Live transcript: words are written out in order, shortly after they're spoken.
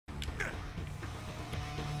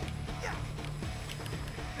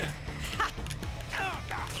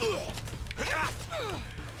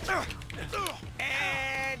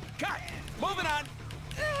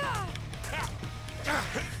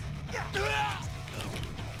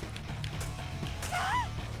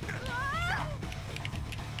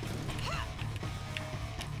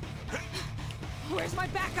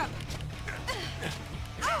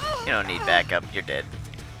You don't need backup. You're dead.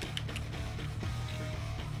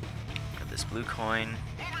 Got this blue coin.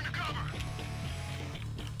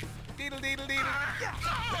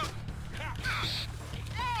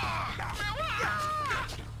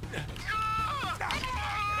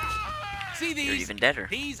 See these? You're even deader.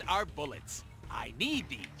 These are bullets. I need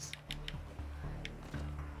these.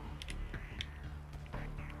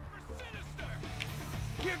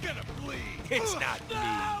 You're gonna bleed. It's not me.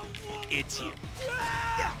 It's you.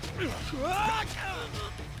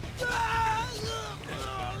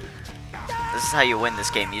 This is how you win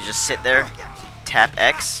this game. You just sit there, tap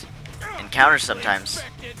X, and counter sometimes.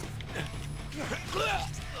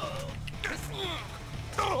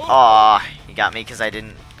 Aw, he got me because I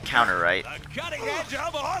didn't counter right. Cutting edge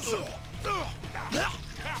of awesome.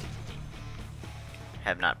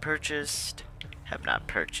 Have not purchased. Have not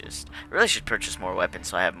purchased. I really should purchase more weapons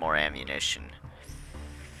so I have more ammunition.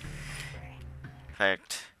 In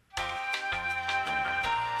fact,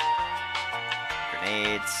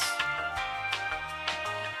 grenades.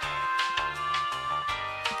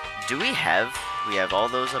 Do we have? We have all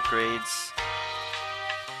those upgrades.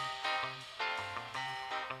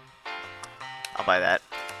 I'll buy that.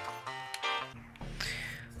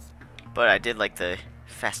 But I did like the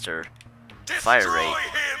faster fire rate.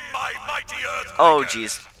 Oh,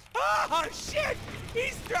 jeez. Oh, shit!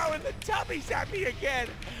 He's throwing the tubbies at me again!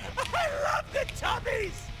 I love the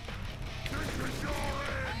tubbies!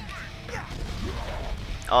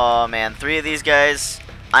 Oh, man. 3 of these guys.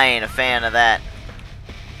 I ain't a fan of that.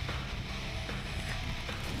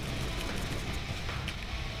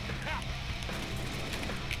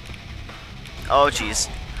 Oh, jeez.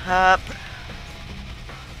 Hup.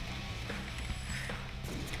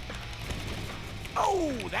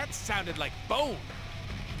 Oh, that sounded like bone.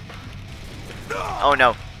 Oh,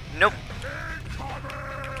 no. Nope.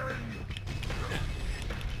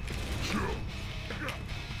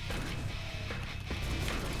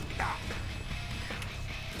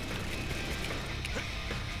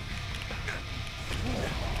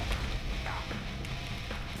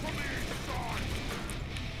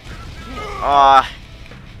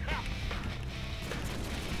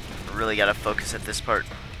 Really gotta focus at this part.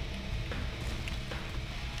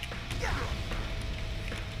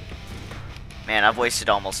 Man, I've wasted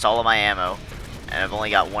almost all of my ammo, and I've only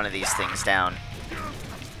got one of these things down.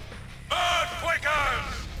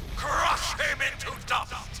 Earthquakers! Crush him into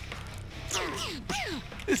dust!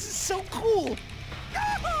 This is so cool!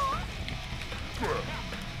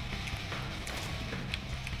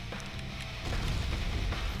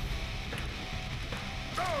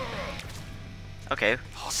 Okay.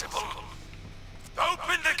 Possible.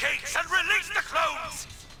 Open the gates and release the clones!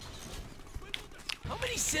 How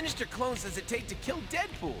many sinister clones does it take to kill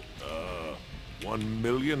Deadpool? 1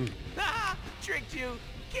 million? Ha! Tricked you.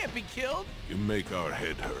 Can't be killed. You make our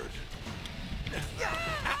head hurt.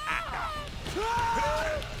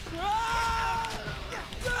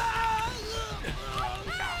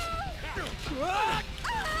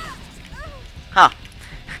 Huh.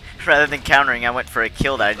 Rather than countering, I went for a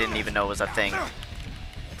kill that I didn't even know was a thing.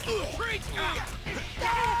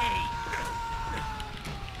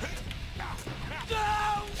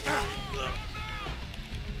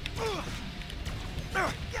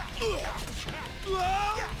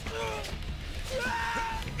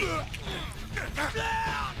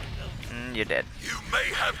 You're dead. You may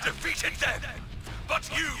have defeated them, but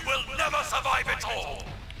you will never survive it all.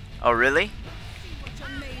 Oh, really?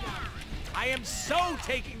 I am so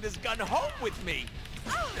taking this gun home with me.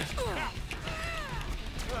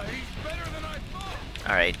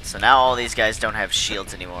 Alright, so now all these guys don't have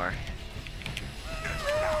shields anymore.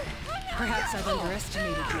 Perhaps I've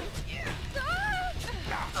underestimated you.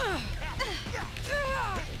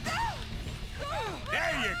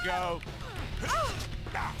 There you go.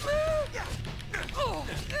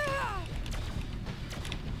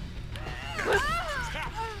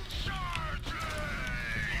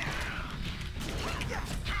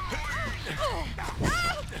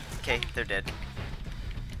 Okay, they're dead.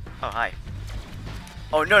 Oh, hi.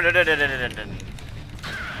 Oh, no, no, no, no, no, no, no, no.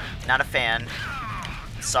 Not a fan.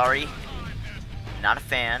 Sorry. Not a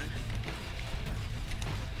fan.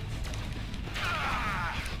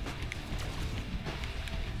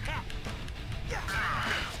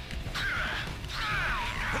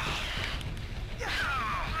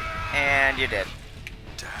 And you're dead.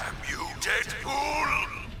 Damn you, Deadpool!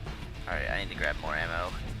 Alright, I need to grab more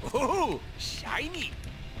ammo. Ooh, shiny.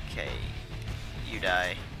 Okay. You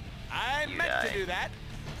die. I You meant die. to do that.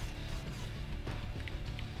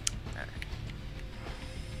 Alright.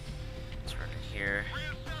 Let's run in here.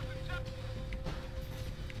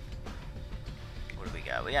 What do we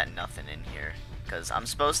got? Yeah, we got nothing in here. Because I'm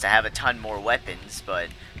supposed to have a ton more weapons, but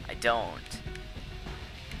I don't.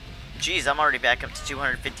 Jeez, I'm already back up to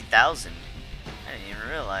 250,000. I didn't even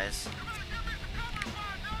realize.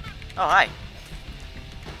 Oh, hi.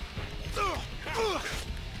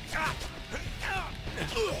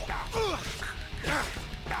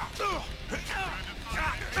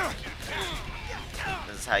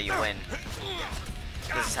 This is how you win.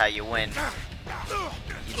 This is how you win.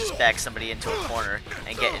 You just back somebody into a corner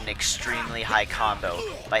and get an extremely high combo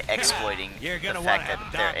by exploiting the fact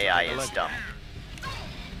that their AI is dumb.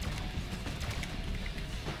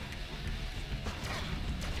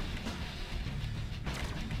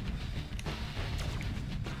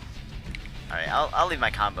 Alright, I'll leave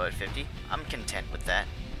my combo at 50. I'm content with that.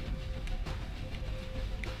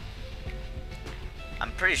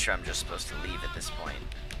 I'm pretty sure I'm just supposed to leave at this point.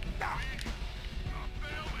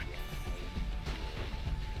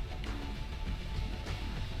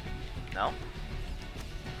 No?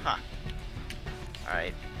 Huh.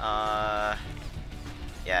 Alright.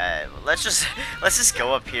 Yeah, let's just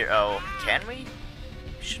go up here. Oh, can we?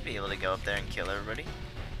 We should be able to go up there and kill everybody.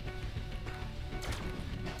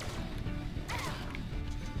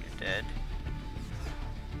 You're dead.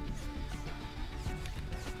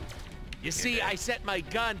 You see, I set my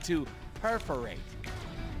gun to perforate.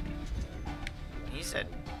 He said.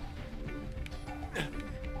 I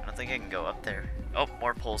don't think I can go up there. Oh,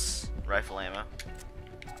 more pulse rifle ammo.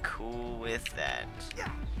 Cool with that.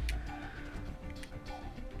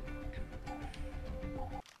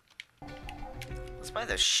 Let's buy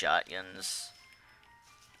those shotguns.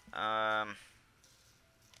 Yeah,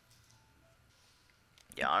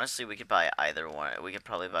 honestly, we could buy either one. We could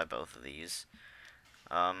probably buy both of these.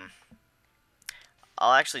 I'll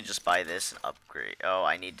actually just buy this and upgrade. Oh,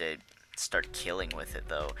 I need to start killing with it,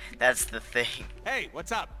 though. That's the thing. Hey,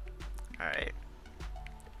 what's up? Alright.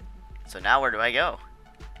 So now where do I go?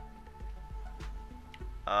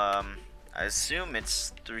 I assume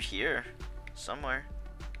it's through here. Somewhere.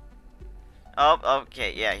 Oh,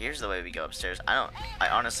 okay, yeah, here's the way we go upstairs. I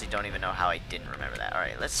honestly don't even know how I didn't remember that.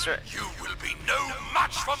 Alright, let's start. You will be no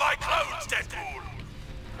match for my clones, Deadpool!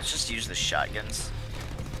 Let's just use the shotguns.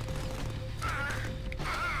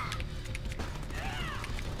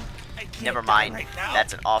 Never mind. Right now.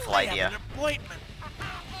 That's an awful I have idea. an appointment.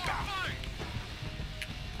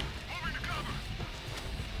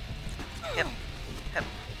 Hip. Hip.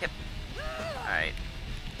 Hip. Alright.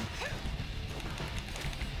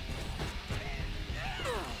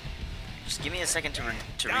 Just give me a second to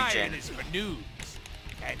Dying regen. is for noobs.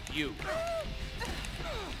 And you.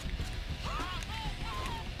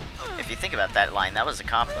 If you think about that line, that was a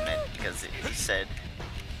compliment because he said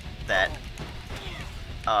that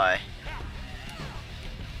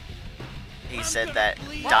he said that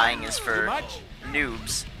dying is for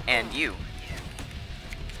noobs and you.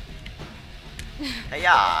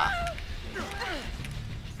 Hey-ya!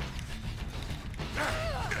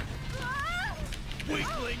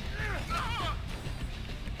 Weakling.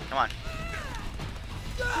 Come on.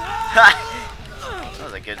 That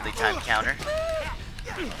was a goodly timed counter.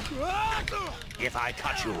 If I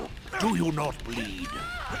cut you, do you not bleed?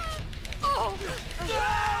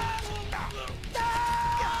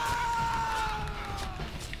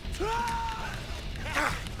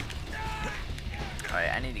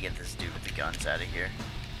 Alright, I need to get this dude with the guns out of here.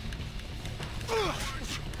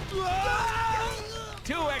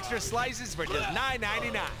 2 extra slices for just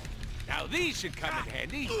 $9.99. Now these should come in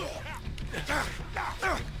handy.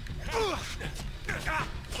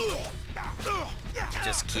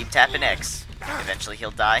 Just keep tapping X. Eventually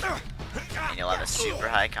he'll die, and you'll have a super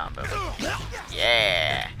high combo.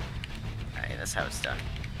 Yeah! Alright, that's how it's done.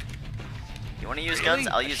 You want to use guns?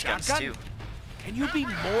 I'll use guns too. Can you be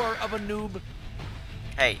more of a noob?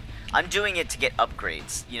 Hey, I'm doing it to get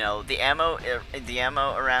upgrades. You know, the ammo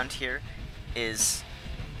around here is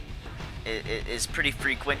pretty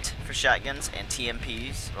frequent for shotguns and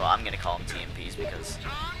TMPs. Well, I'm gonna call them TMPs because.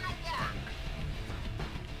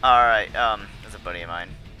 All right, that's a buddy of mine.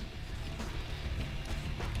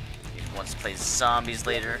 He wants to play zombies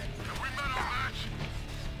later.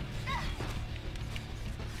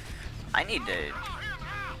 I need to.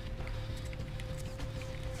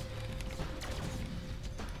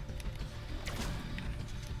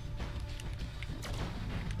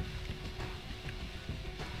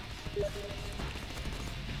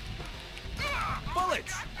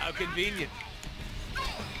 Bullets! How convenient.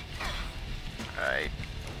 Alright.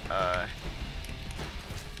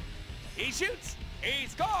 He shoots! He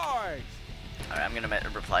scores! Alright, I'm gonna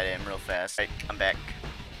reply to him real fast. Alright, I'm back.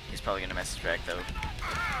 He's probably gonna message back though.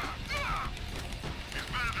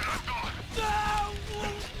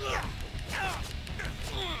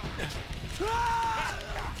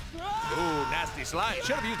 Ooh, nasty slide.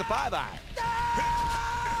 Should have used the 5-eye.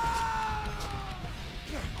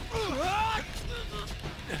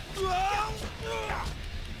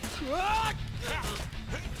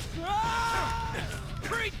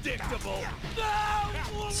 Predictable.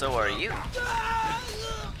 So are you.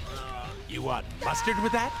 You want mustard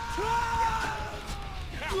with that?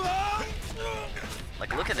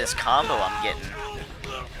 Like, look at this combo I'm getting.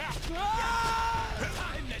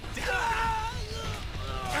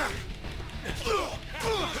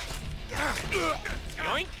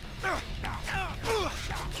 Yoink.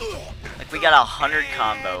 Like, we got 100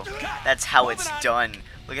 combo. That's how it's done.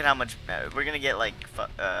 Look at how much we're gonna get. Like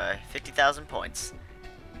 50,000 points.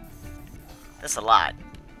 That's a lot.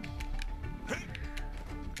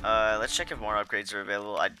 Let's check if more upgrades are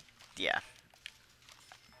available. Yeah.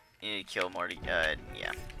 You need to kill more to,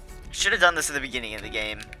 yeah. Should have done this at the beginning of the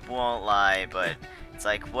game. Won't lie, but it's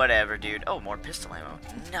like, whatever, dude. Oh, more pistol ammo.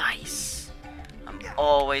 Nice. I'm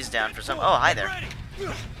always down for some. Oh, hi there.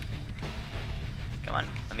 Come on,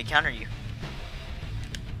 let me counter you.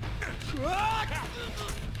 I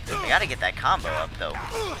gotta get that combo up, though.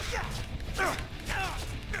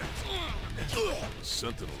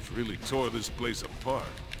 Sentinels really tore this place apart.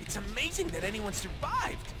 It's amazing that anyone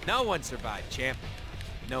survived. No one survived, champ.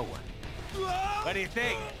 No one. What do you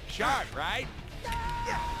think? Sharp, right?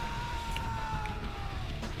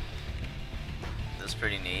 This is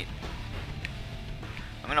pretty neat.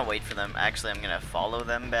 I'm gonna wait for them. Actually, I'm gonna follow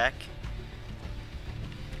them back.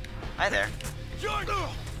 Hi there.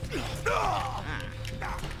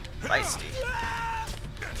 Feisty.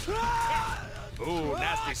 Ooh,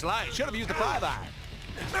 nasty slide. Should have used the 5-eye.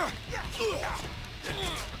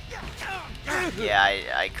 Yeah,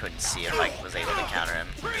 I couldn't see if I was able to counter him.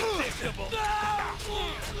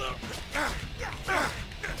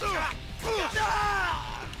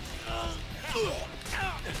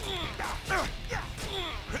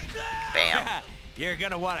 Bam. You're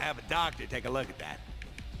gonna want to have a doctor take a look at that.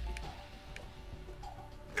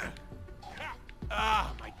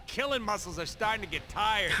 Ah, my killing muscles are starting to get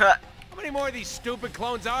tired. How many more of these stupid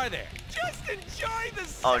clones are there? Just enjoy the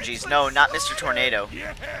Oh, jeez, no, not Mr. Tornado.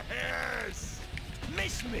 Yes!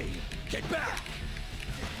 Miss me! Get back!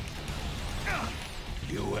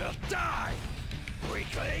 You will die,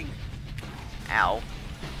 weakling! Ow.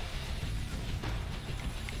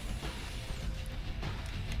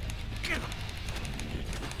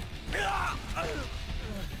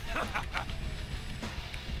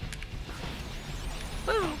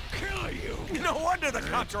 I'll kill you! No wonder the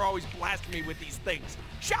cops are always blasting me with these things.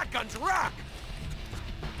 Shotguns rock!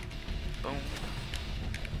 Boom.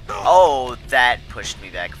 Oh, that pushed me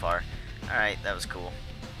back far. Alright, that was cool.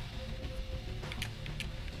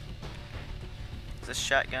 Is this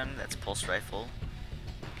shotgun? That's pulse rifle.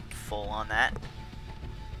 Full on that.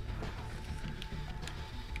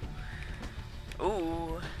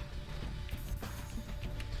 Ooh.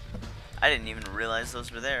 I didn't even realize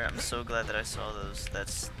those were there. I'm so glad that I saw those.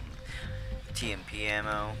 That's TMP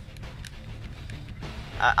ammo.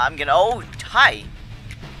 I'm gonna. Oh, hi.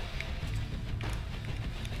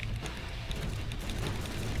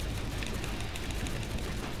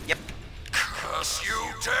 Yep. Curse you,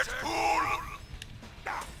 Deadpool!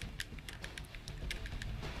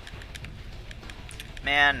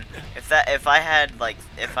 Man, if I had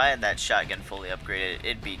that shotgun fully upgraded,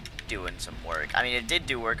 it'd be doing some work. I mean, it did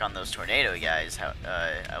do work on those tornado guys,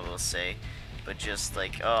 I will say, but just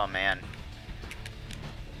like, oh man.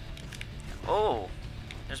 Oh,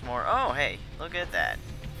 there's more. Oh, hey, look at that.